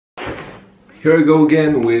Here I go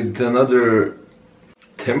again with another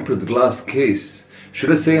tempered glass case.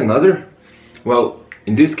 Should I say another? Well,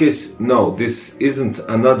 in this case, no, this isn't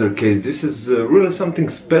another case. This is really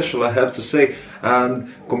something special, I have to say.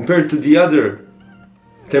 And compared to the other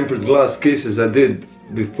tempered glass cases I did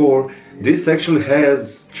before, this actually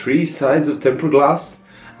has 3 sides of tempered glass,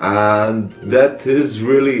 and that is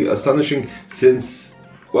really astonishing since,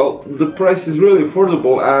 well, the price is really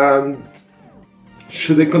affordable. And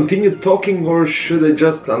should I continue talking or should I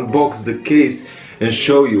just unbox the case and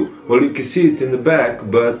show you? Well, you can see it in the back,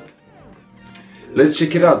 but let's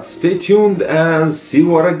check it out. Stay tuned and see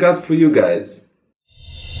what I got for you guys.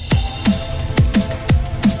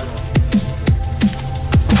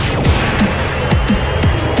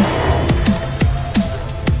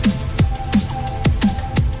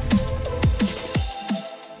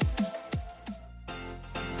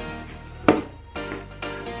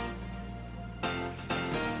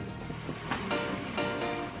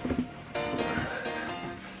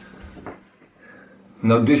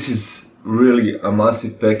 Now this is really a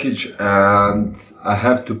massive package, and I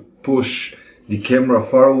have to push the camera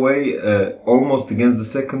far away, almost against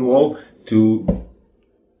the second wall,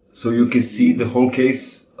 so you can see the whole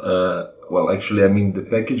case. Well, actually, I mean the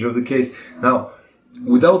package of the case. Now,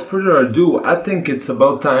 without further ado, I think it's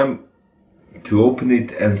about time to open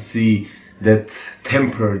it and see that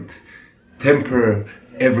temper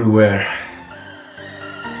everywhere.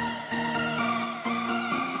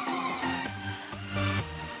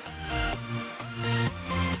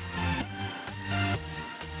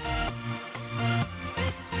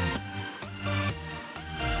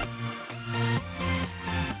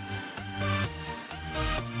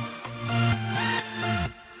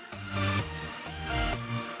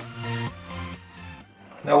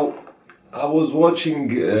 Now, I was watching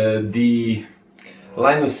the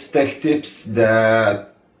Linus Tech Tips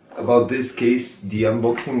about this case, the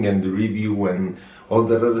unboxing and the review and all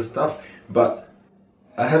that other stuff, but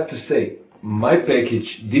I have to say, my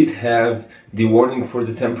package did have the warning for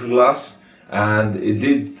the tempered glass, and it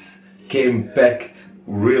did came packed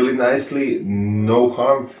really nicely. No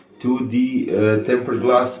harm to the tempered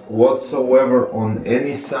glass whatsoever on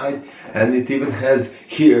any side, and it even has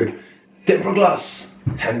here tempered glass,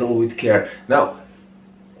 handle with care. Now,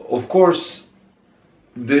 of course,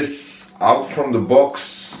 this out from the box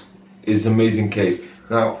is amazing case.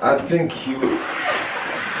 Now, I think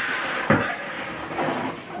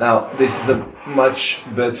now this is a much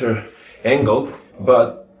better angle,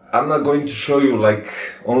 but I'm not going to show you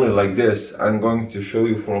only like this. I'm going to show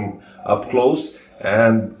you from up close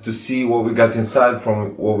and to see what we got inside,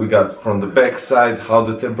 from what we got from the back side, how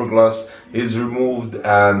the tempered glass is removed,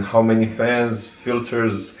 and how many fans,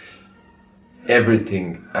 filters,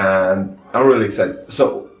 everything. And I'm really excited.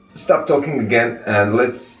 So stop talking again and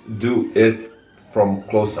let's do it from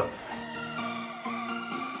close up.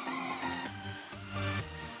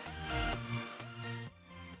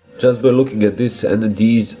 Just by looking at this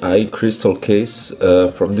Anidees AI Crystal case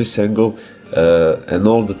from this angle, and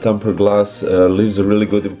all the tempered glass leaves a really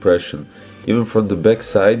good impression. Even from the back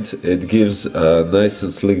side, it gives a nice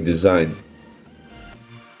and sleek design.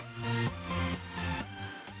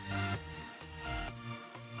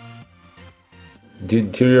 The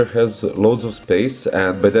interior has loads of space,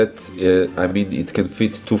 and by that I mean it can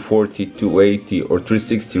fit 240, 280 or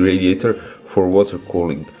 360 radiator for water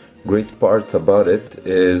cooling. Great part about it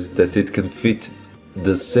is that it can fit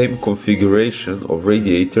the same configuration of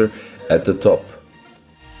radiator at the top.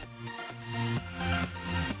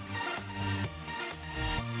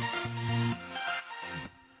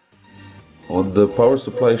 On the power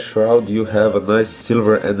supply shroud you have a nice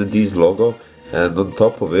silver Anidees logo, and on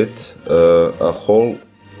top of it a hole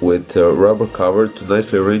with a rubber cover to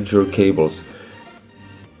nicely arrange your cables.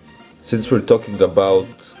 Since we're talking about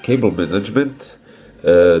cable management,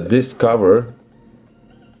 this cover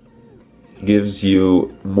gives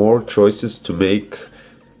you more choices to make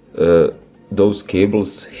those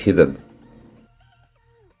cables hidden.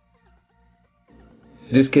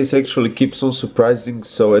 This case actually keeps on surprising,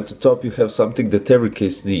 so at the top you have something that every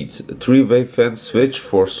case needs: a 3-way fan switch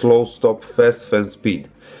for slow, stop, fast fan speed.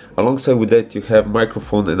 Alongside with that you have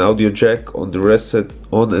microphone and audio jack on the reset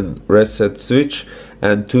on and reset switch,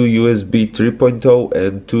 and 2 USB 3.0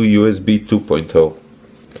 and 2 USB 2.0.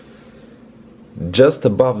 Just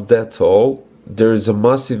above that all, there is a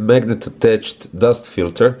massive magnet attached dust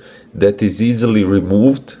filter that is easily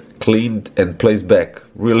removed, cleaned and placed back.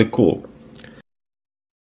 Really cool.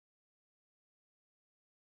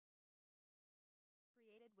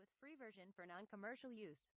 Created with free version for non-commercial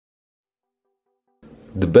use.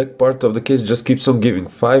 The back part of the case just keeps on giving.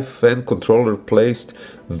 5 fan controller placed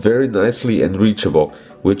very nicely and reachable,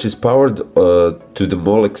 which is powered to the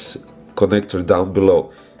Molex connector down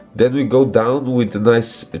below. Then we go down with a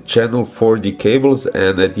nice channel for the cables,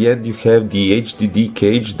 and at the end you have the HDD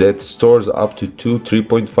cage that stores up to two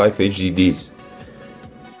 3.5 HDDs.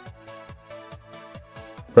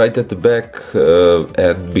 Right at the back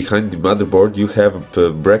and behind the motherboard you have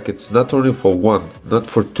brackets not only for one, not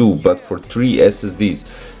for two, but for 3 SSDs.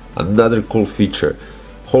 Another cool feature.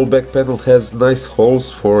 Whole back panel has nice holes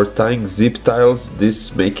for tying zip ties,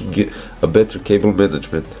 this making it a better cable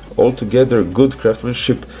management. Altogether good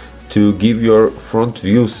craftsmanship to give your front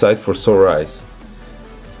view sight for sore eyes.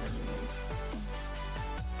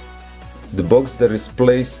 The box that is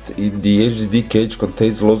placed in the HDD cage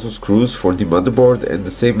contains lots of screws for the motherboard and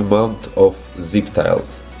the same amount of zip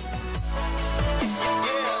ties.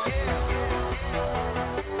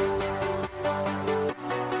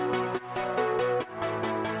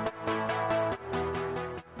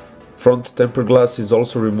 Front tempered glass is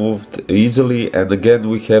also removed easily, and again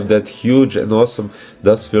we have that huge and awesome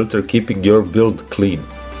dust filter keeping your build clean.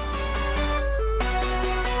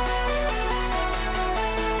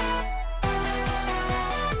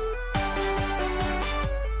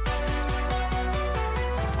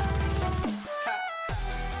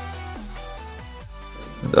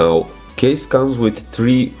 Now, case comes with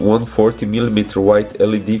 3 140mm white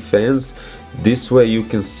LED fans. This way you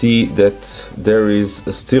can see that there is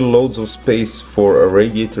still loads of space for a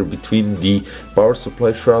radiator between the power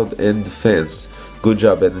supply shroud and the fans. Good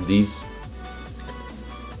job, Anidees.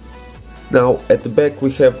 Now at the back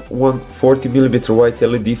we have one 40mm white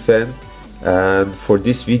LED fan, and for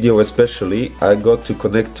this video especially I got to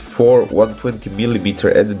connect 4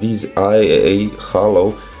 120mm Anidees AI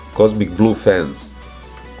hollow cosmic blue fans.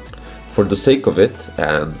 For the sake of it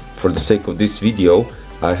and for the sake of this video,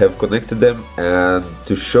 I have connected them and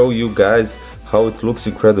to show you guys how it looks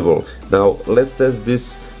incredible. Now let's test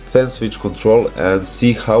this fan switch control and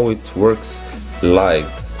see how it works live.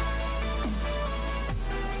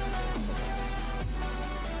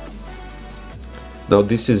 Now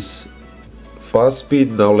this is fast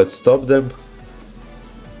speed. Now let's stop them.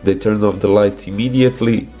 They turn off the light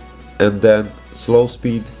immediately, and then slow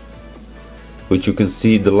speed, which you can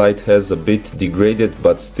see the light has a bit degraded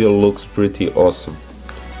but still looks pretty awesome.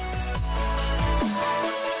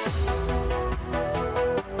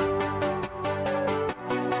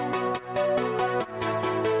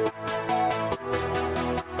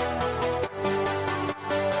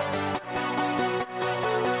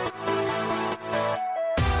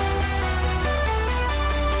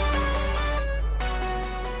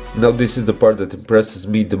 Now this is the part that impresses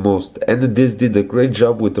me the most, and this did a great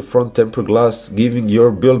job with the front tempered glass, giving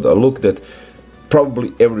your build a look that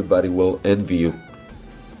probably everybody will envy you.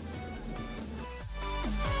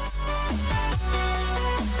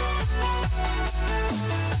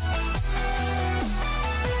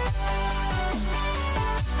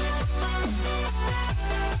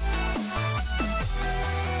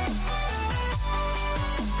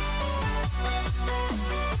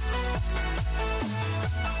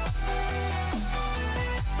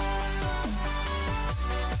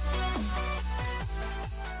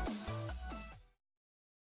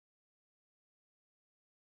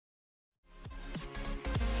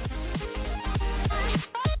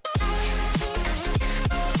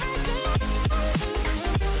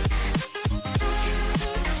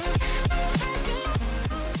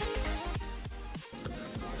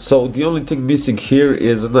 So the only thing missing here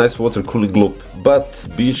is a nice water cooling loop, but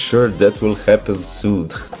be sure that will happen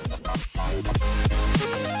soon.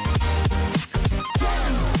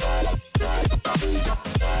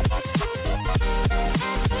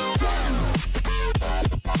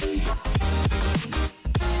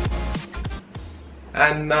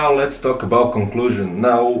 And now let's talk about conclusion.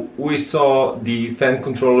 Now we saw the fan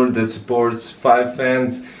controller that supports 5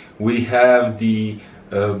 fans. We have the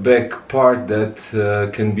back part that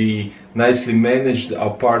can be nicely managed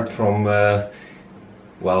apart from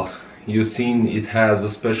well, you've seen it has a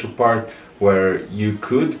special part where you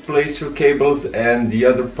could place your cables, and the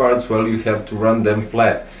other parts, well, you have to run them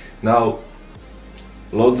flat. Now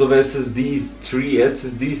loads of SSDs, 3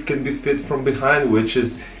 SSDs can be fit from behind, which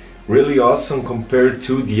is really awesome compared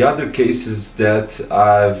to the other cases that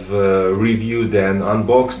I've reviewed and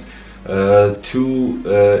unboxed. 2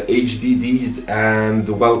 HDDs, and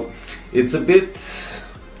well, it's a bit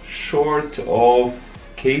short of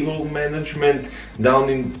cable management down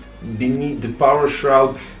in beneath the power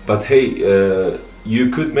shroud, but hey, you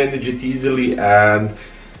could manage it easily, and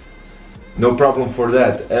No problem for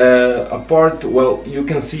that. Apart, well, you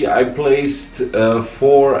can see I placed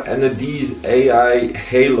 4 Anidees AI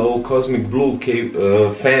Halo Cosmic Blue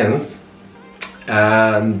fans,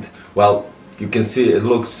 and well, you can see it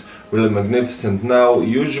looks really magnificent. Now,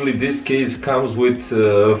 usually this case comes with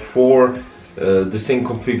 4 the same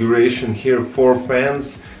configuration here, 4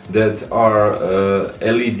 fans that are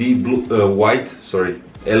LED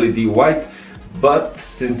white, but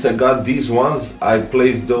since I got these ones, I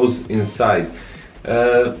placed those inside.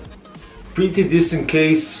 Pretty decent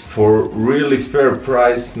case for really fair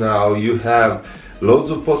price. Now you have loads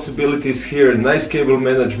of possibilities here, nice cable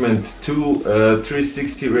management, 2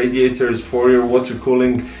 360 radiators for your water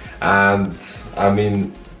cooling, and I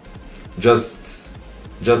mean, just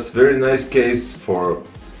very nice case for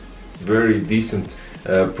very decent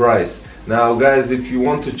price. Now guys, if you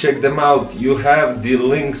want to check them out, you have the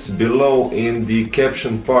links below in the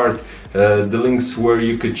caption part, the links where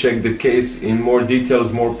you could check the case in more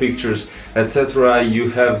details, more pictures, etc.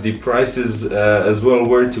 You have the prices as well,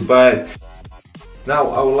 where to buy it. Now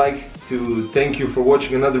I would like to thank you for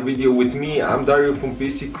watching another video with me. I'm Dario from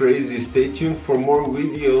PC Crazy. Stay tuned for more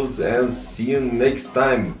videos and see you next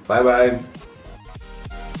time. Bye bye.